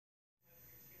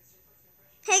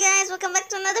welcome back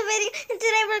to another video, and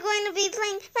today we're going to be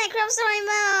playing Minecraft Story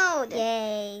Mode!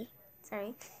 Yay.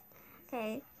 Sorry.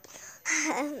 Okay.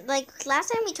 Like,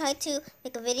 last time we tried to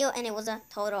make a video and it was a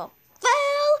total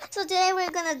fail! So today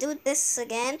we're gonna do this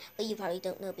again, but you probably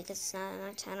don't know because it's not on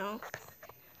our channel.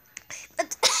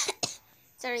 But,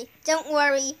 sorry, don't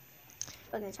worry.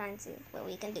 We're gonna try and see what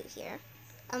we can do here.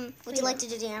 Would you like to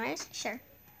do the honors? Sure.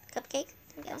 Cupcake?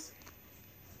 Yes.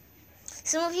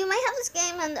 Some of you might have this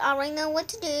game and already know what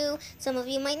to do. Some of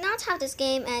you might not have this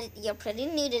game and you're pretty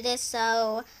new to this,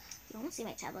 so... You won't see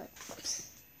my tablet.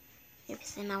 You're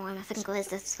pissing out where my finger is.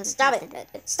 That's what Stop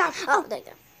it. Stop. Oh, there you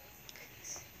go.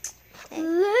 Okay.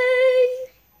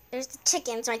 There's the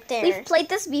chickens right there. We've played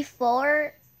this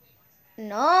before.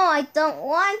 No, I don't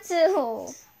want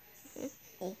to.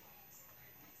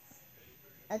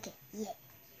 Okay, yeah.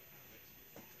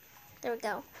 There we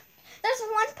go. There's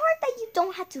one part that you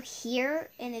don't have to hear,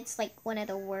 and it's like one of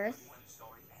the worst.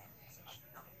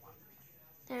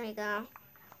 There we go.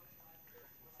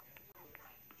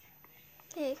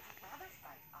 Okay.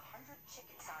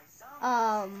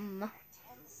 Oh,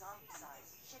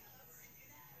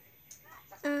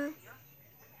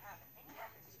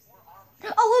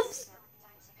 whoops.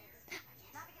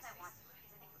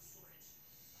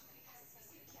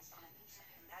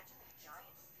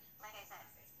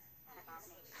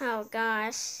 Oh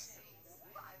gosh.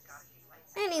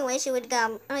 Anyway, she would get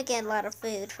a lot of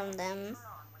food from them,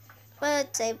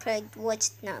 but they probably would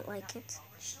not like it.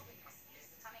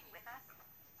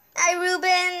 Hi,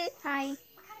 Ruben. Hi.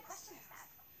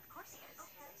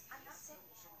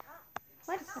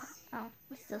 What is that? Oh,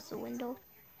 it's just a window.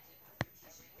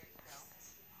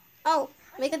 Oh,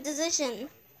 make a decision.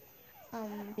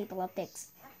 People love pigs.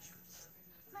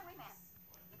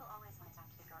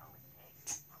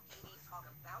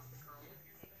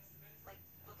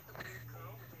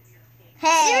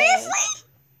 Hey! Seriously?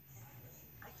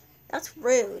 That's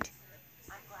rude.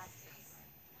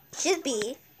 Should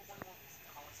be.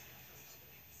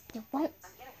 You won't.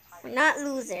 We're not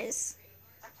losers.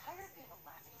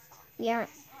 We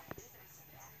aren't.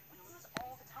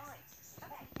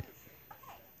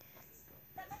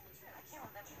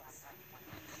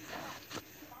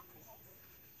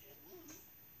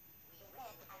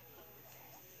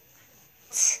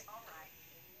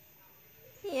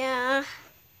 Yeah.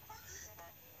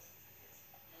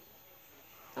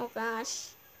 Oh gosh.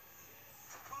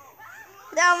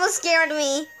 That almost scared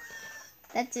me.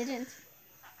 That didn't.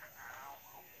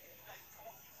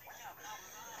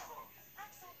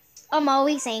 I'm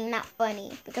always saying not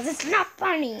funny because it's not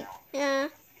funny. Yeah.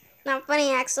 Not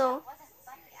funny, Axel.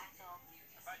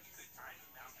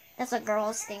 That's what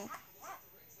girls think.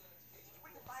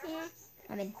 Yeah.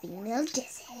 I'm in female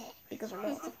Jesse because we're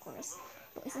girls, of course.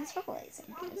 Boys is for boys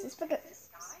and girls is for girls.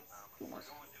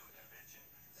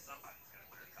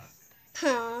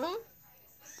 Huh?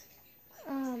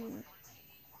 Aww.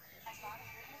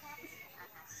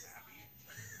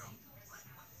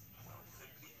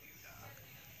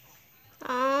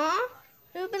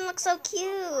 Ruben looks so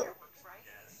cute.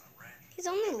 He's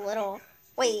only little.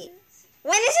 Wait.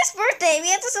 When is his birthday? We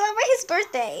have to celebrate his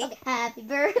birthday. Okay. Happy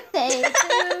birthday to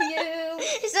you.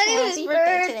 It's not even his Happy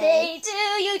birthday today.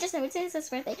 to you. Just never say it's his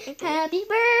birthday. Happy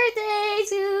birthday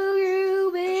to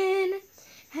Ruben.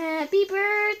 Happy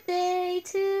birthday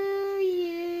to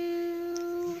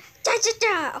you. Cha cha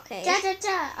cha. Okay. Cha cha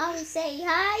cha. Always say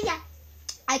hi. Yeah.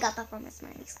 I got that from Miss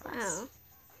Marnie's class. Oh.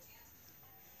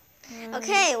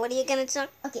 Okay, what are you gonna talk?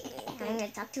 Okay, I'm gonna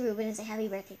talk to Ruben and say happy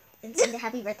birthday and sing the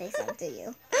happy birthday song to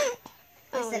you.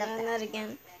 Oh, Instead of no, that. not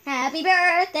again. Happy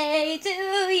birthday to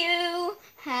you.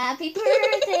 Happy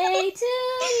birthday to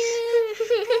you.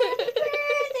 Happy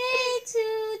birthday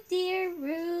to dear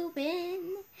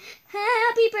Ruben.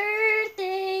 Happy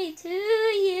birthday to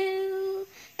you.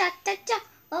 Cha cha cha.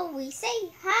 Oh, we say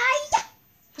hi.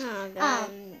 Oh god.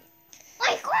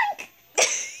 Oink oink.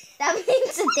 That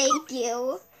means a thank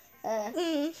you.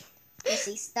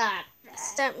 Jesse, stop.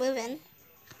 Start moving.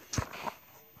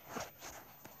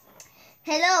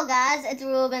 Hello guys, it's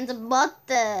Ruben's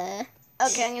birthday.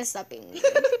 Okay, I'm gonna stop being mean.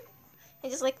 I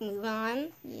just like move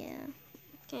on. Yeah.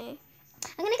 Okay.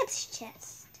 I'm gonna get this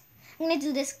chest. I'm gonna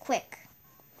do this quick.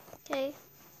 Okay.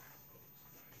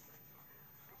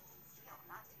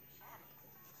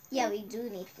 Yeah, we do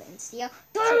need flint and steel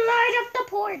to light up the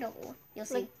portal. You'll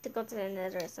see. Like to go to the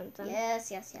nether or something.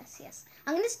 Yes.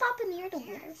 I'm gonna stop near the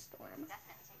winter storm.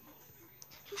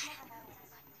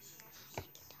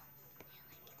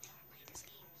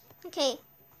 Okay.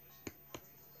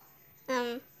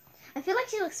 I feel like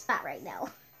she looks fat right now.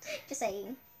 Just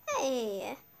saying.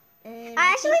 Hey. And I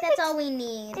I actually think that's picked- all we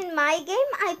need. In my game,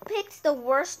 I picked the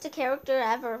worst character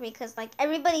ever because like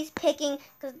everybody's picking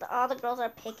because all the girls are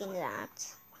picking that.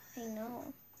 I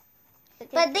know.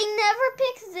 But But they never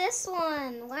picked this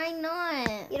one. Why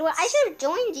not? you know what? I should have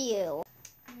joined you.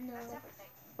 No.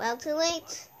 Well, too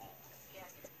late.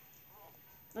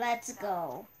 Let's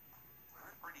go.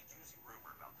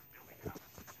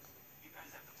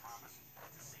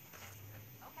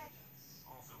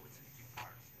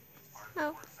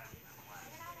 Oh.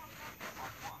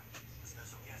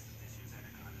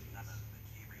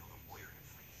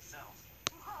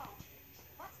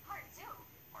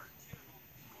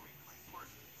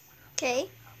 Okay.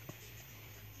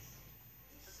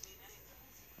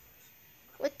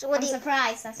 What I'm do you?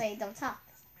 surprised. That's why you don't talk.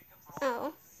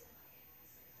 Oh.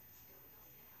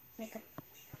 Make a.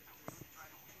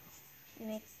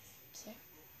 Make. Okay.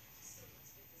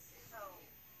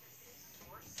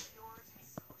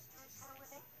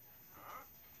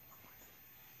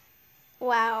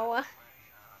 Wow.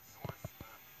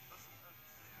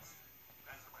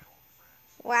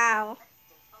 Wow.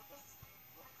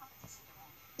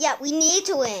 Yeah, we need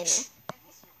to win.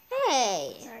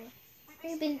 Hey. Sorry.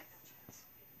 We've been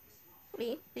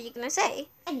What are you gonna say?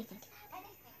 anything.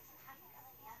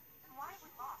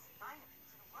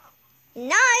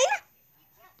 9?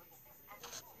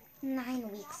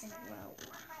 9 weeks in a row.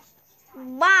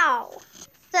 Wow.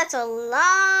 That's a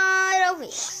lot of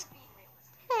weeks.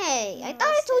 Hey, I thought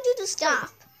I told you to stop.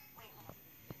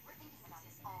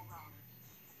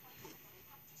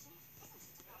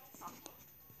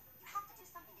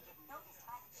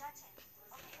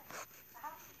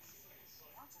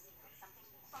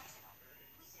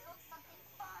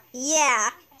 Yeah.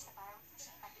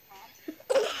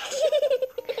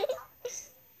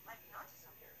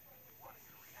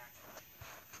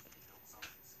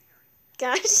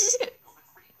 Gosh.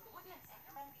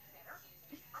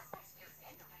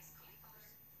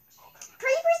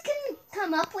 Creepers can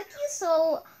come up with you,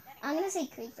 so I'm gonna say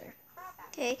creeper.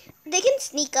 Okay. They can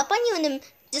sneak up on you and then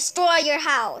destroy your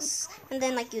house. And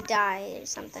then like you die or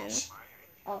something.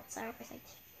 Oh, sorry for saying.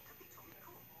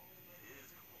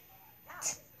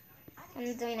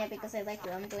 I'm doing it because I like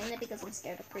you. I'm doing it because I'm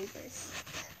scared of creepers.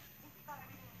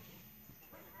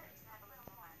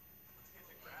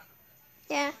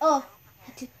 Yeah. Oh,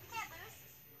 had to.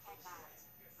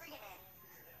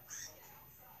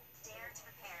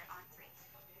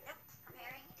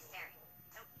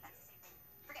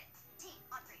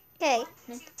 Okay.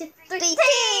 1, 2, 3, Three,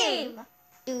 team!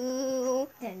 Do.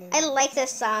 I like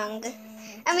this song.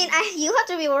 I mean, you have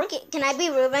to be working. Can I be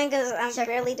Ruben? Because I'm Sure.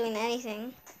 barely doing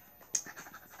anything.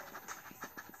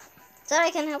 So I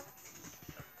can help.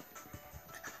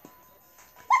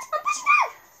 What? I'm pushing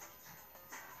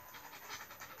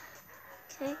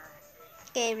Okay.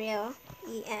 Gabriel.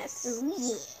 Yes. down! Ooh,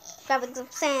 yeah. Grabbing some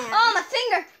sand. Oh, my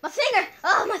finger! My finger!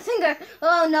 Oh, my finger!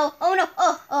 Oh, no! Oh, no!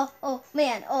 Oh,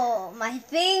 man! Oh, my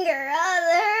finger! Oh,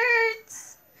 that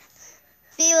hurts!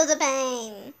 Feel the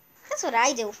pain. That's what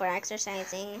I do for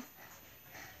exercising.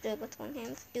 Do it with one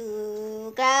hand.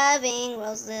 Do grabbing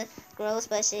rose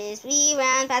bushes. We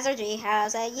ran past our tree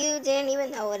house that you didn't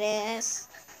even notice.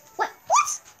 What?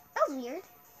 What? That was weird.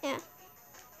 Yeah.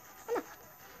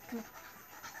 Come on.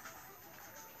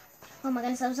 Oh my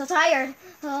goodness, I'm so tired.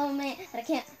 Oh man, I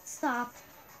can't stop.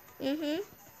 You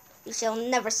shall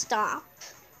never stop.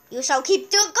 You shall keep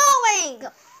going. Go.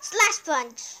 Slash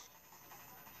punch.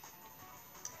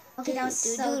 Okay, that was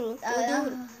so.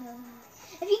 Do.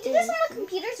 If you do this on the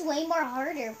computer, it's way more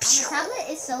harder. On the tablet,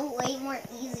 it's so way more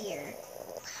easier.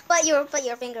 But your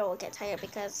finger will get tired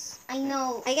because I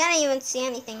know. I can't even see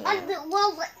anything now. On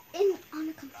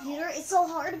the computer, it's so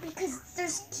hard because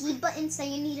there's key buttons that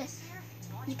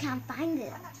you can't find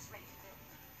it.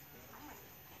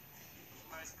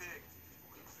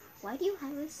 Why do you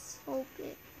have this so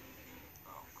big?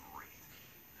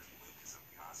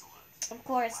 Of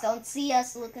course, don't see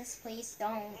us, Lucas. Please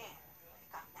don't.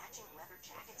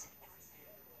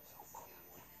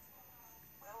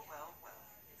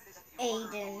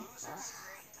 Aiden.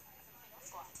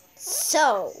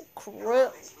 So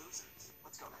cruel.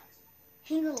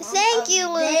 Hang along Thank of you,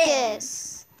 them.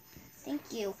 Lucas. Thank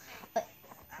you. But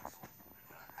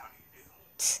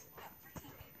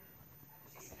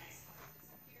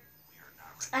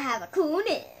I have a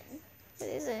Kunin. What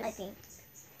is it? I think.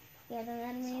 Yeah, the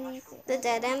animating. The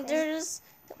Dead Enders.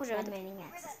 The animating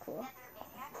X is cool.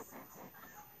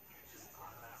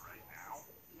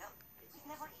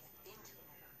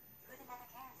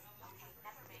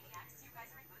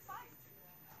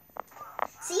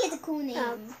 See, it's a cool name.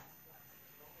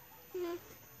 They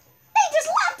just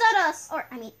laughed at us! Or,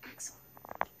 I mean, Axel.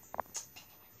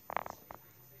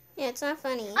 It's not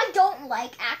funny. I don't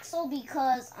like Axel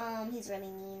because he's really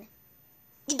mean.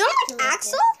 You don't to like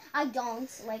Axel? Lucas. I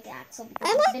don't like Axel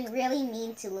because I he's been really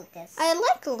mean to Lucas. I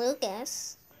like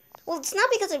Lucas. Well, it's not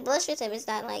because I blush with him. It's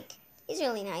that like he's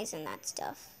really nice and that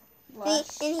stuff. Blush.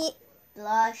 And he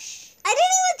Blush. I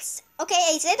didn't even. Okay,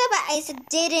 I said that, but I said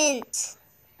didn't.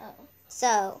 Oh.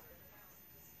 So.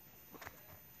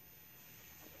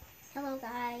 Hello,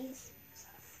 guys.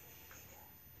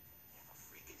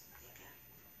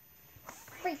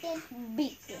 Freaking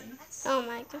beacon. Oh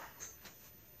my god.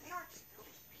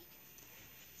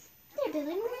 They're building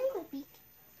a rainbow beacon.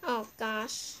 Oh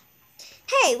gosh.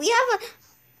 Hey, we have a.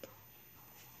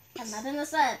 I'm nothing to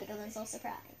say because I'm so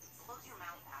surprised. Close your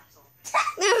mouth, Axel.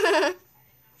 Hey, You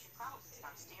should probably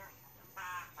stop staring at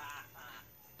them.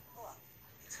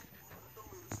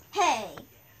 Hey.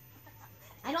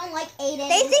 I don't like Aiden.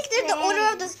 they think they're the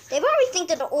order of the. They probably think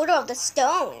they're the order of the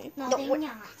stone. No, The they're or-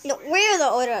 not. No, we're the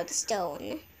order of the stone.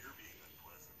 You're being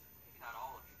unpleasant. Maybe not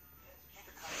all of you. Keep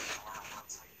the conversation around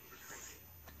outside.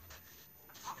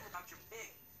 I'm talking about your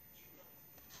pig.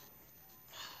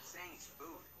 Saying it's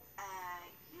food.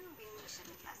 You really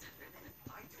shouldn't mess with her then.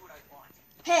 I do what I want.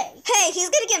 Hey. Hey,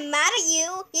 he's gonna get mad at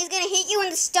you. He's gonna hit you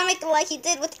in the stomach like he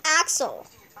did with Axel.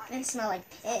 They smell like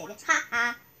pig. Ha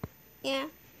ha. Yeah.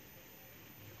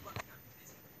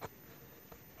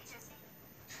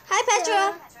 Hi,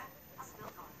 Petra. Petra, how's the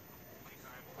bill going?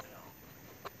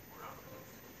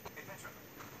 Hey, Petra.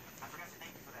 I forgot to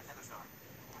thank you for that Heather star.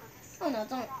 Oh no,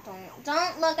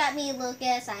 don't look at me,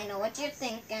 Lucas. I know what you're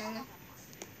thinking.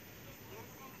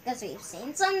 Because we've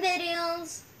seen some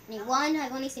videos.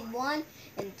 I've only seen one,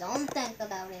 and don't think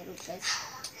about it, Lucas.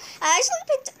 I actually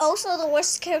picked also the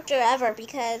worst character ever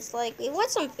because, like, we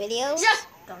watched some videos. Just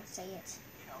don't say it.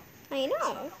 I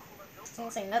know.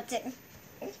 Don't say nothing.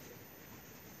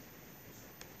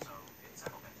 So, it's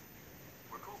settled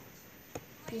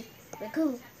then. We're cool. We're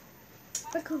cool.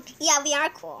 We're cool. Yeah, we are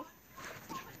cool.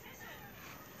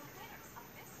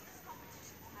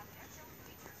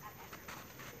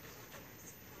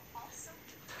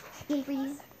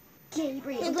 Gabriel,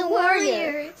 The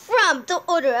warrior from the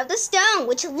Order of the Stone,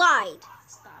 which lied.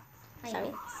 Stop.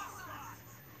 Sorry.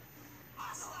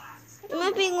 You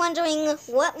might be wondering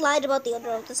what lied about the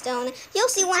Order of the Stone. You'll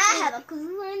see once I we... have a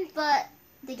good one, but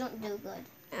they don't do good.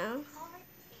 Oh.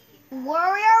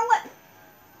 Warrior whip.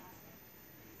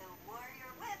 The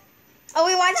warrior whip. Oh,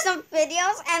 we watched some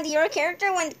videos and your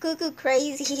character went cuckoo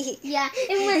crazy. Yeah,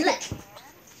 it was like.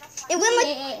 It went like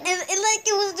Yeah.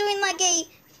 it was doing like a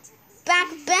back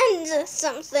bend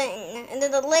something, and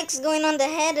then the legs going on the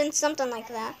head and something like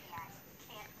that.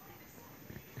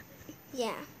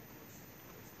 Yeah.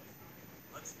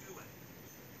 Let's do it.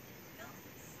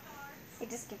 I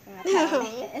just give him a pat on the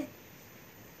head.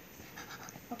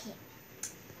 Okay.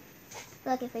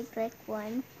 Look, if I click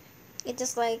one. It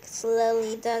just like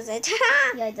slowly does it.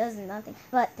 Yeah, it does nothing.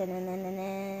 But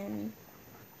then.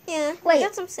 Yeah. Wait,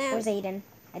 got some Where's sound. Aiden?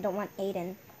 I don't want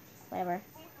Aiden. Whatever.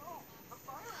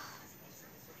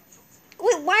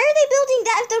 Wait, why are they building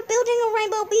that if they're building a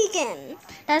rainbow beacon?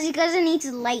 That's because it needs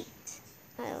light.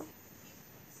 Oh.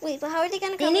 Wait, but how are they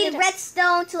gonna They cover need it up?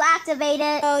 redstone to activate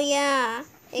it. Oh yeah.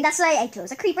 That's why I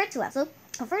chose a creeper to also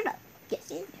cover it up. Yes,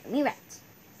 give me red.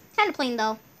 Kind of plain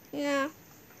though, Yeah.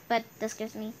 but this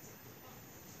gives me.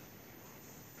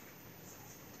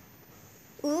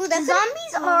 Ooh, that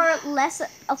Zombies are less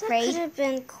That could afraid. have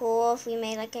been cool if we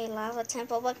made like a lava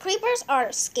temple, but creepers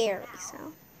are scary,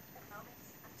 so.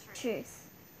 Truth.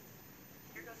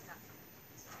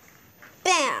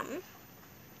 Bam!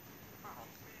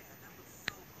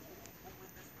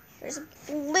 There's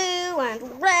blue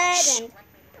and red and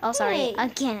Oh, sorry. Hey.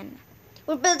 Again.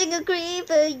 we're building a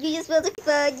creeper. You just built a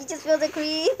creeper. You just built a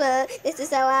creeper. This is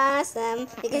so awesome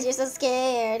because you're so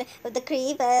scared of the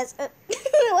creepers.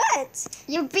 What?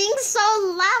 You're being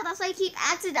so loud. That's why I keep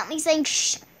accidentally saying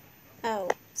shh. Oh,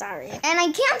 sorry. And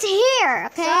I can't hear,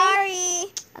 okay?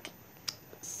 Sorry.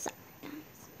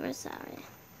 We're sorry.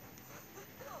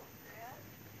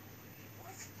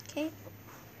 Okay.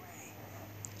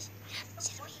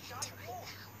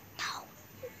 No.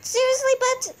 Seriously,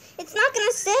 but it's not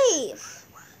gonna save.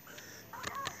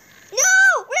 No,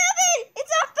 Robin,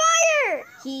 it's on fire.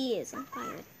 He is on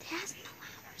fire. It has no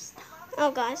other stuff.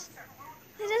 Oh gosh,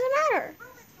 it doesn't matter.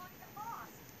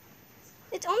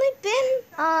 It's only been.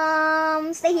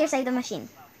 Stay here, save the machine.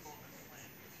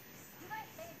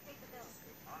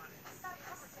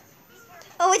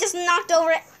 Oh, it just knocked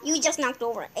over. You just knocked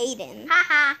over Aiden.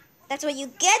 Haha. That's what you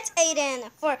get, Aiden,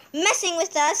 for messing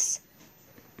with us.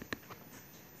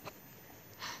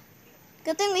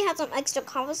 Good thing we had some extra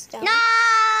cobblestone.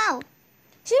 No!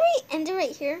 Should we end it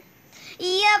right here?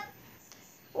 Yep.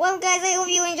 Well, guys, I hope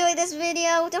you enjoyed this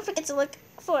video. Don't forget to look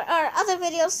for our other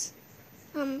videos.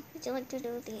 Would you like to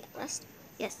do the rest?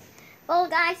 Yes. Well,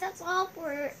 guys, that's all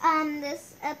for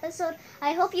this episode.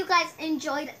 I hope you guys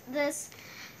enjoyed this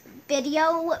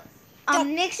video.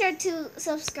 Make sure to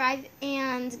subscribe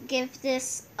and give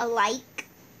this a like.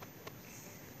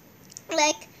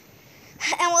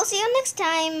 And we'll see you next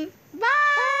time.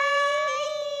 Bye.